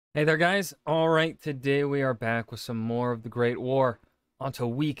Hey there, guys. All right, today we are back with some more of the Great War. Onto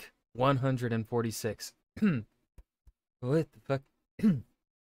week 146. What the fuck?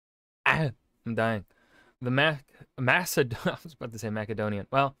 Ah, I'm dying. The Macedon. I was about to say Macedonian.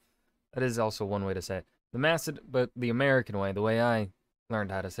 Well, that is also one way to say it. But the American way, the way I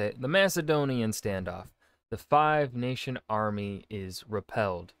learned how to say it. The Macedonian standoff. The five-nation army is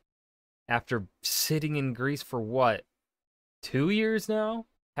repelled after sitting in Greece for what? 2 years now?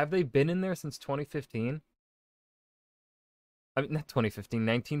 Have they been in there since 2015? I mean, not 2015,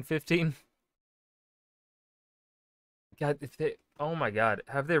 1915? God, if they, oh my God,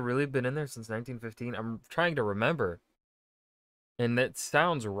 have they really been in there since 1915? I'm trying to remember. And that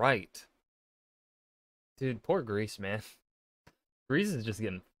sounds right. Dude, poor Greece, man. Greece is just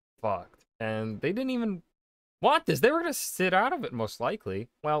getting fucked. And they didn't even want this. They were going to sit out of it, most likely.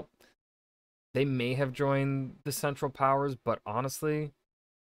 Well, they may have joined the Central Powers, but honestly,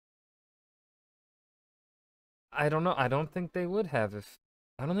 I don't know. I don't think they would have if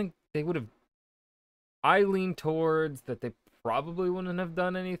I don't think they would have. I lean towards that they probably wouldn't have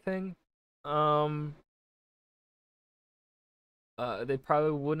done anything. Um they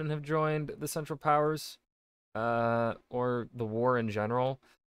probably wouldn't have joined the Central Powers or the war in general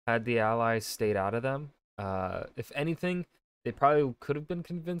had the Allies stayed out of them. If anything, they probably could have been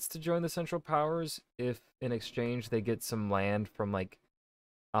convinced to join the Central Powers if in exchange they get some land from like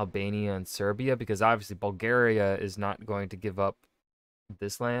Albania and Serbia, because obviously Bulgaria is not going to give up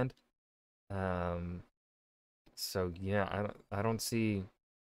this land. Um, so yeah, I don't see.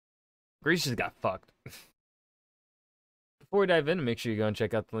 Greece just got fucked. Before we dive in, make sure you go and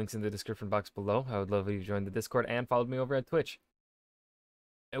check out the links in the description box below. I would love if you joined the Discord and followed me over at Twitch.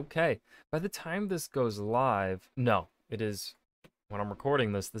 Okay, by the time this goes live, no, it is when I'm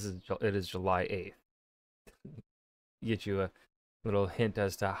recording this. It is July 8th. Get you a little hint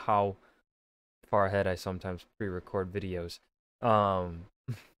as to how far ahead I sometimes pre-record videos. I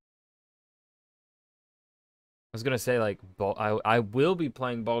was gonna say like I will be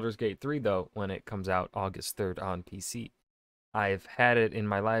playing Baldur's Gate 3 though when it comes out August 3rd on PC. I've had it in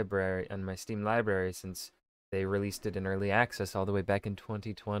my library and my Steam library since they released it in early access all the way back in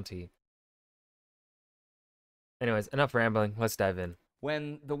 2020. Anyways, enough rambling. Let's dive in.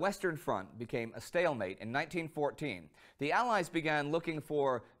 When the Western Front became a stalemate in 1914, the Allies began looking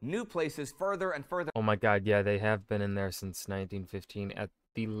for new places further and further. Oh my God, yeah, they have been in there since 1915 at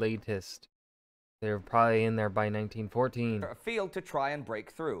the latest. They were probably in there by 1914. Afield to try and break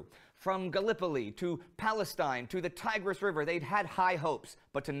through. From Gallipoli to Palestine to the Tigris River, they'd had high hopes,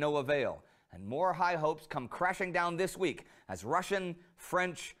 but to no avail. And more high hopes come crashing down this week as Russian,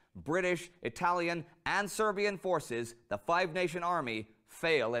 French, British, Italian, and Serbian forces, the five-nation army,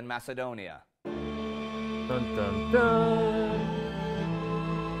 fail in Macedonia. Dun, dun, dun.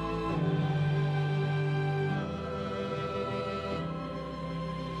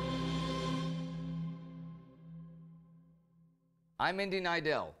 I'm Indy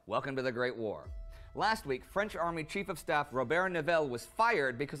Nidell. Welcome to the Great War. Last week, French Army Chief of Staff Robert Nivelle was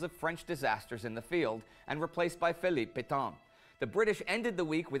fired because of French disasters in the field and replaced by Philippe Pétain. The British ended the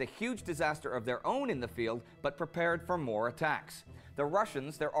week with a huge disaster of their own in the field, but prepared for more attacks. The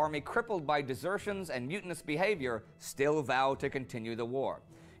Russians, their army crippled by desertions and mutinous behavior, still vowed to continue the war.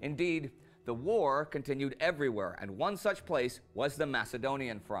 Indeed, the war continued everywhere, and one such place was the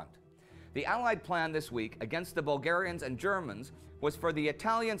Macedonian front. The Allied plan this week against the Bulgarians and Germans was for the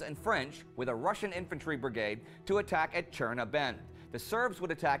Italians and French, with a Russian infantry brigade, to attack at Cherna Bend. The Serbs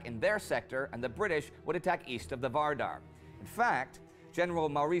would attack in their sector, and the British would attack east of the Vardar. In fact, General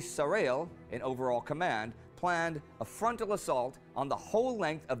Maurice Sarrail, in overall command, planned a frontal assault on the whole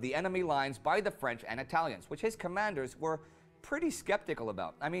length of the enemy lines by the French and Italians, which his commanders were pretty skeptical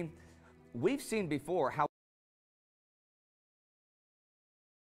about. I mean, we've seen before how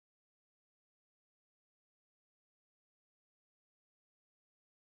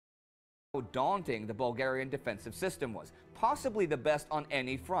daunting the Bulgarian defensive system was, possibly the best on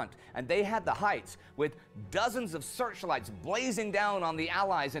any front, and they had the heights with dozens of searchlights blazing down on the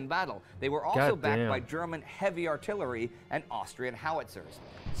Allies in battle. They were also backed by German heavy artillery and Austrian howitzers.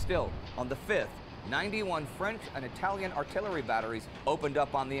 Still, on the 5th, 91 French and Italian artillery batteries opened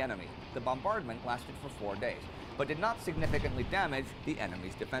up on the enemy. The bombardment lasted for 4 days, but did not significantly damage the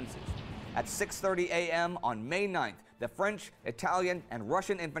enemy's defenses. At 6:30 a.m. on May 9th, the French, Italian, and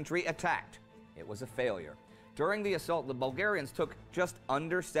Russian infantry attacked. It was a failure. During the assault, the Bulgarians took just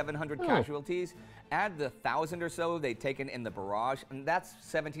under 700 casualties. Add the 1,000 or so they'd taken in the barrage, and that's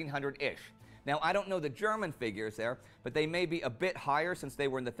 1,700-ish. Now, I don't know the German figures there, but they may be a bit higher since they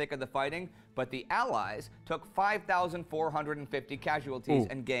were in the thick of the fighting, but the Allies took 5,450 casualties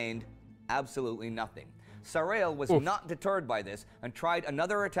and gained absolutely nothing. Sarail was not deterred by this and tried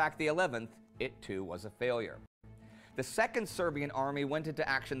another attack the 11th. It too was a failure. The 2nd Serbian Army went into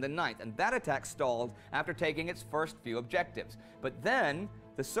action the 9th, and that attack stalled after taking its first few objectives. But then,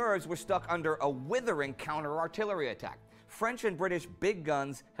 the Serbs were stuck under a withering counter-artillery attack. French and British big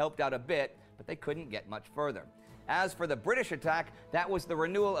guns helped out a bit, but they couldn't get much further. As for the British attack, that was the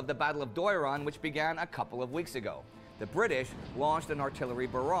renewal of the Battle of Doiran, which began a couple of weeks ago. The British launched an artillery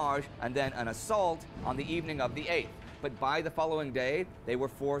barrage and then an assault on the evening of the 8th. But by the following day, they were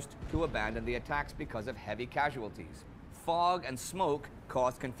forced to abandon the attacks because of heavy casualties. Fog and smoke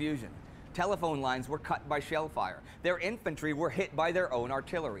caused confusion. Telephone lines were cut by shell fire. Their infantry were hit by their own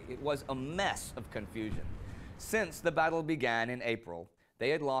artillery. It was a mess of confusion. Since the battle began in April, they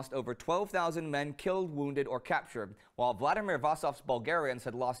had lost over 12,000 men killed, wounded, or captured, while Vladimir Vasov's Bulgarians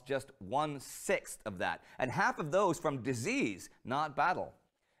had lost just 1/6 of that, and half of those from disease, not battle.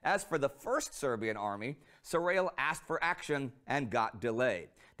 As for the 1st Serbian Army, Sarail asked for action and got delayed.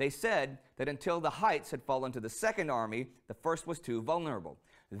 They said that until the heights had fallen to the 2nd Army, the 1st was too vulnerable.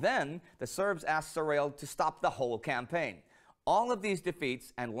 Then, the Serbs asked Sarail to stop the whole campaign. All of these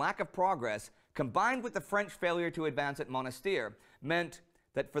defeats and lack of progress, combined with the French failure to advance at Monastir, meant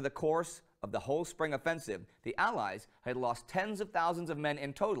that for the course of the whole spring offensive, the Allies had lost tens of thousands of men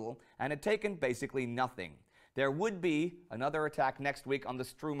in total and had taken basically nothing. There would be another attack next week on the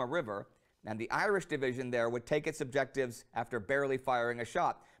Struma River, and the Irish division there would take its objectives after barely firing a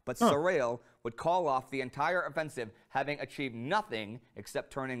shot. But Sarail would call off the entire offensive, having achieved nothing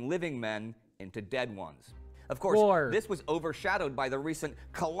except turning living men into dead ones. Of course, this was overshadowed by the recent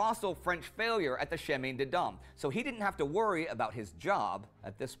colossal French failure at the Chemin des Dames, so he didn't have to worry about his job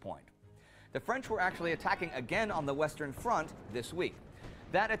at this point. The French were actually attacking again on the Western Front this week.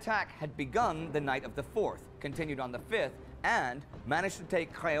 That attack had begun the night of the 4th, continued on the 5th, and managed to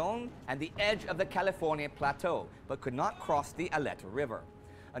take Créon and the edge of the California Plateau, but could not cross the Alette River.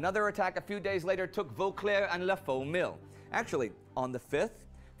 Another attack a few days later took Vauclair and La Faux Mill. Actually, on the 5th,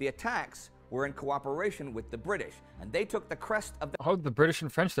 the attacks were in cooperation with the British, and they took the crest of the... Oh, the British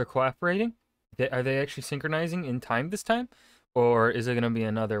and French, they're cooperating? Are they actually synchronizing in time this time? Or is it going to be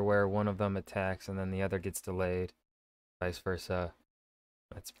another where one of them attacks and then the other gets delayed? Vice versa.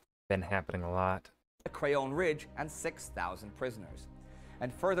 That's been happening a lot. Créon Ridge and 6,000 prisoners.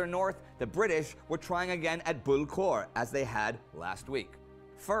 And further north, the British were trying again at Bullecourt, as they had last week.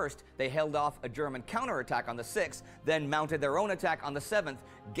 First, they held off a German counterattack on the 6th, then mounted their own attack on the 7th,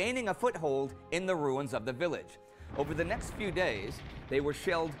 gaining a foothold in the ruins of the village. Over the next few days, they were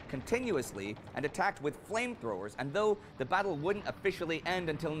shelled continuously and attacked with flamethrowers, and though the battle wouldn't officially end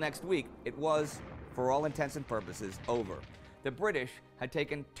until next week, it was, for all intents and purposes, over. The British had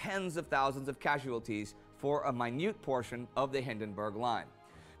taken tens of thousands of casualties for a minute portion of the Hindenburg Line.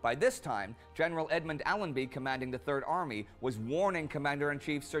 By this time, General Edmund Allenby, commanding the 3rd Army, was warning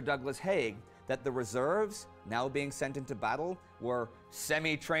Commander-in-Chief Sir Douglas Haig that the reserves, now being sent into battle, were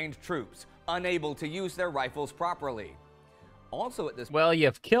semi-trained troops, unable to use their rifles properly. Also at this Well,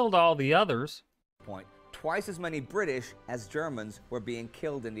 you've killed all the others. point, twice as many British as Germans were being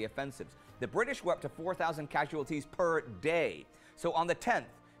killed in the offensives. The British were up to 4,000 casualties per day. So on the 10th,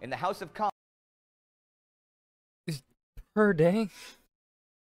 in the House of Commons... Per day?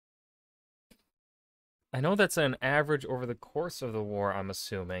 I know that's an average over the course of the war, I'm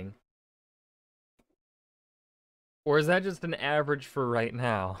assuming. Or is that just an average for right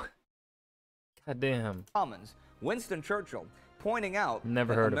now? God damn. Commons, Winston Churchill, pointing out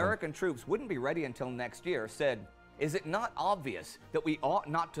Never that heard American troops wouldn't be ready until next year, said, "Is it not obvious that we ought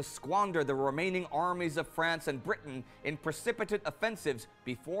not to squander the remaining armies of France and Britain in precipitate offensives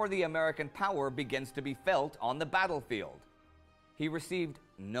before the American power begins to be felt on the battlefield?" He received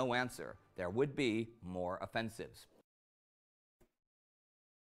no answer. There would be more offensives.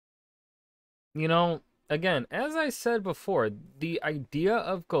 You know, again, as I said before, the idea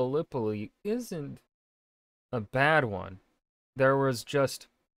of Gallipoli isn't a bad one. There was just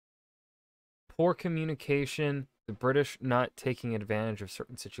poor communication, the British not taking advantage of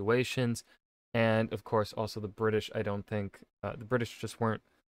certain situations, and of course also the British, I don't think, the British just weren't,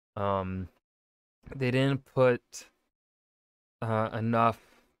 they didn't put enough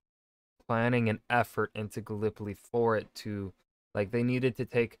planning and effort into Gallipoli for it to, like, they needed to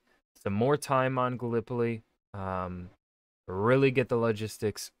take some more time on Gallipoli, really get the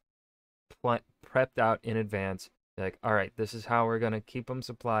logistics prepped out in advance. Like, all right, this is how we're going to keep them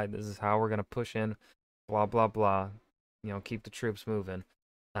supplied. This is how we're going to push in, blah, blah, blah. You know, keep the troops moving.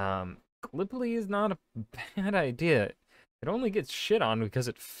 Gallipoli is not a bad idea. It only gets shit on because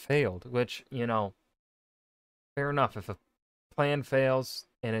it failed, which, you know, fair enough. If a plan fails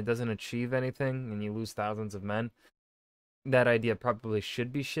and it doesn't achieve anything and you lose thousands of men, that idea probably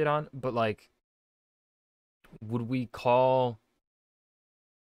should be shit on. But, like, would we call...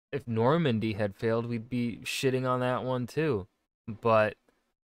 If Normandy had failed, we'd be shitting on that one too. But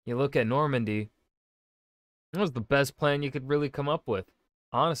you look at Normandy, it was the best plan you could really come up with.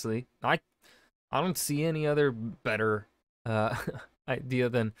 Honestly, I don't see any other better idea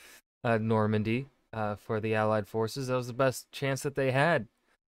than Normandy for the Allied forces. That was the best chance that they had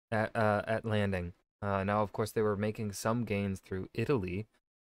at landing. Now, of course, they were making some gains through Italy,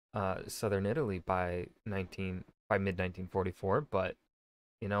 southern Italy by mid 1944, but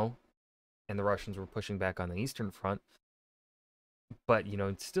you know, and the Russians were pushing back on the Eastern Front. But, you know,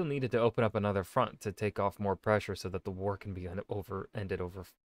 it still needed to open up another front to take off more pressure so that the war can be ended over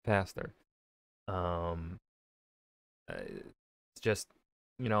faster. It's just,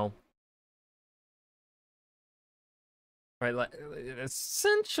 you know, right, like,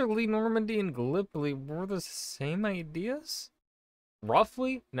 essentially Normandy and Gallipoli were the same ideas,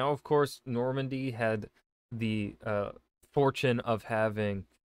 roughly. Now, of course, Normandy had the fortune of having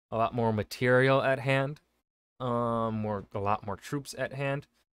a lot more material at hand, a lot more troops at hand,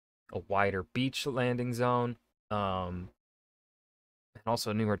 a wider beach landing zone, and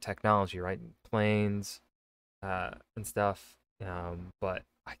also newer technology, right? Planes, and stuff. But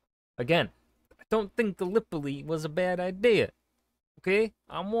again, I don't think Gallipoli was a bad idea. Okay,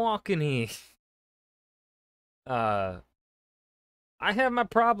 I'm walking here. I have my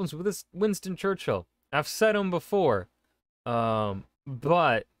problems with this Winston Churchill. I've said them before.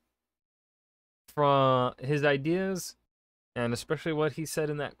 But from his ideas, and especially what he said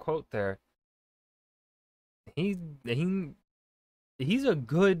in that quote there, he's a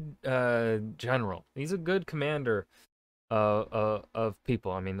good general. He's a good commander of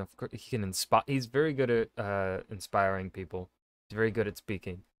people. I mean, of course, he can inspire. He's very good at inspiring people. He's very good at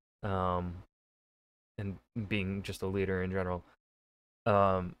speaking, and being just a leader in general.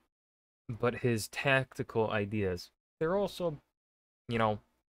 But his tactical ideas, they're also, you know,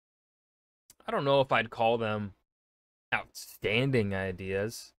 I don't know if I'd call them outstanding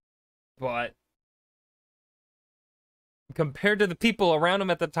ideas, but compared to the people around him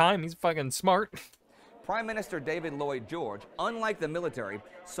at the time, he's fucking smart. Prime Minister David Lloyd George, unlike the military,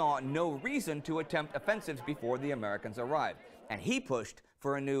 saw no reason to attempt offensives before the Americans arrived, and he pushed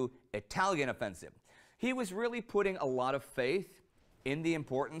for a new Italian offensive. He was really putting a lot of faith in the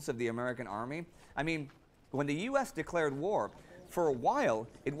importance of the American army. I mean, when the U.S. declared war, for a while,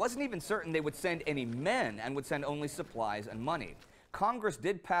 it wasn't even certain they would send any men and would send only supplies and money. Congress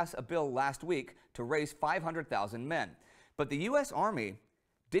did pass a bill last week to raise 500,000 men, but the U.S. Army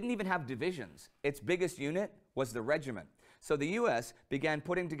didn't even have divisions. Its biggest unit was the regiment. So the U.S. began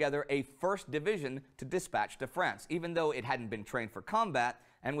putting together a 1st Division to dispatch to France, even though it hadn't been trained for combat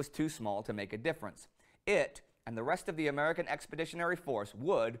and was too small to make a difference. It and the rest of the American Expeditionary Force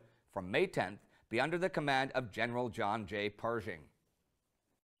would, from May 10th, be under the command of General John J. Pershing.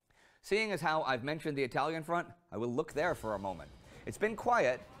 Seeing as how I've mentioned the Italian front, I will look there for a moment. It's been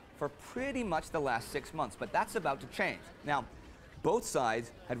quiet for pretty much the last 6 months, but that's about to change. Now, both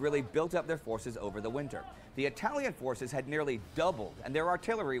sides had really built up their forces over the winter. The Italian forces had nearly doubled, and their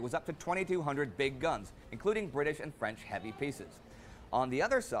artillery was up to 2,200 big guns, including British and French heavy pieces. On the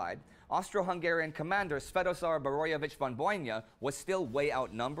other side, Austro-Hungarian commander Svetozar Barojevich von Boyna was still way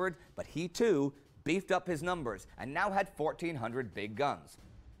outnumbered, but he too beefed up his numbers and now had 1,400 big guns.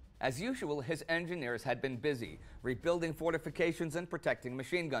 As usual, his engineers had been busy, rebuilding fortifications and protecting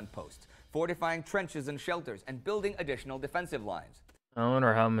machine gun posts, fortifying trenches and shelters, and building additional defensive lines. I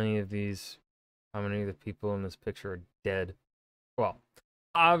wonder how many of the people in this picture are dead. Well,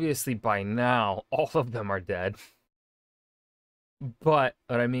 obviously by now, all of them are dead. But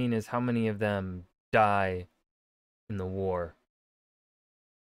what I mean is how many of them die in the war.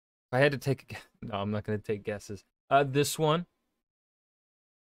 If I had to take no, I'm not going to take guesses. This one,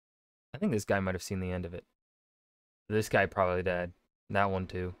 I think this guy might have seen the end of it. This guy probably died. That one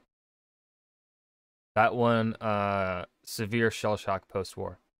too. That one, severe shell shock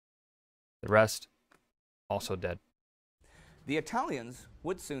post-war. The rest, also dead. The Italians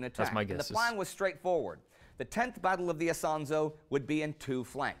would soon attack. That's my guess. The plan was straightforward. The 10th Battle of the Isonzo would be in 2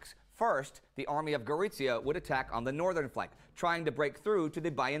 flanks. First, the army of Gorizia would attack on the northern flank, trying to break through to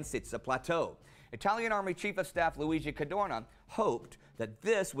the Bajansitsa Plateau. Italian Army Chief of Staff Luigi Cadorna hoped that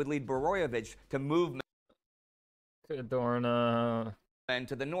this would lead Barojevich to move men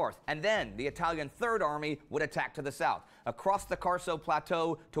to the north, and then the Italian Third Army would attack to the south, across the Carso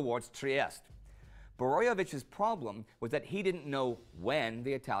Plateau towards Trieste. Borojevich's problem was that he didn't know when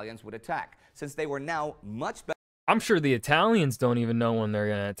the Italians would attack, since they were now much I'm sure the Italians don't even know when they're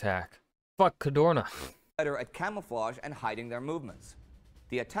gonna attack. Fuck Cadorna. better at camouflage and hiding their movements.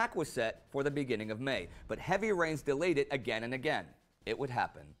 The attack was set for the beginning of May, but heavy rains delayed it again and again. It would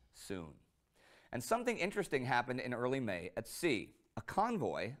happen soon. And something interesting happened in early May at sea. A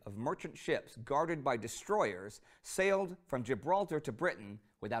convoy of merchant ships guarded by destroyers sailed from Gibraltar to Britain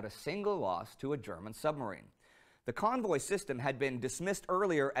without a single loss to a German submarine. The convoy system had been dismissed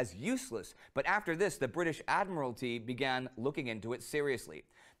earlier as useless, but after this, the British Admiralty began looking into it seriously.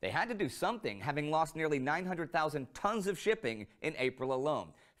 They had to do something, having lost nearly 900,000 tons of shipping in April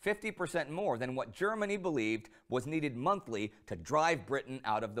alone, 50% more than what Germany believed was needed monthly to drive Britain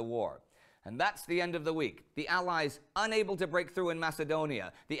out of the war. And that's the end of the week. The Allies unable to break through in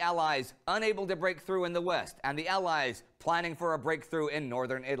Macedonia, the Allies unable to break through in the West, and the Allies planning for a breakthrough in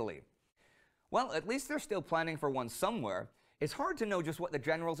northern Italy. Well, at least they're still planning for one somewhere. It's hard to know just what the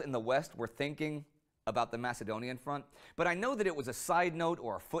generals in the West were thinking about the Macedonian front, but I know that it was a side note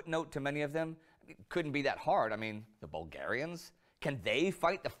or a footnote to many of them. It couldn't be that hard. I mean, the Bulgarians? Can they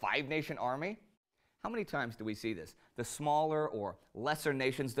fight the five-nation army? How many times do we see this? The smaller or lesser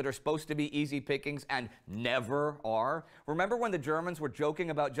nations that are supposed to be easy pickings and never are. Remember when the Germans were joking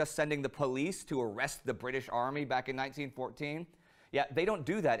about just sending the police to arrest the British army back in 1914? Yeah, they don't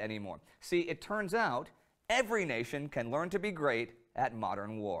do that anymore. See, it turns out every nation can learn to be great at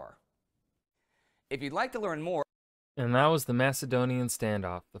modern war. If you'd like to learn more... And that was the Macedonian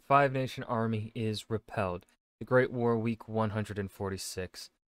standoff. The five-nation army is repelled. The Great War, week 146.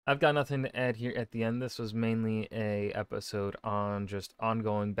 I've got nothing to add here at the end. This was mainly a episode on just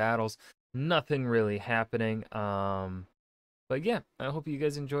ongoing battles. Nothing really happening. But yeah, I hope you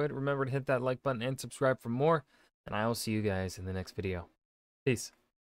guys enjoyed. Remember to hit that like button and subscribe for more. And I will see you guys in the next video. Peace.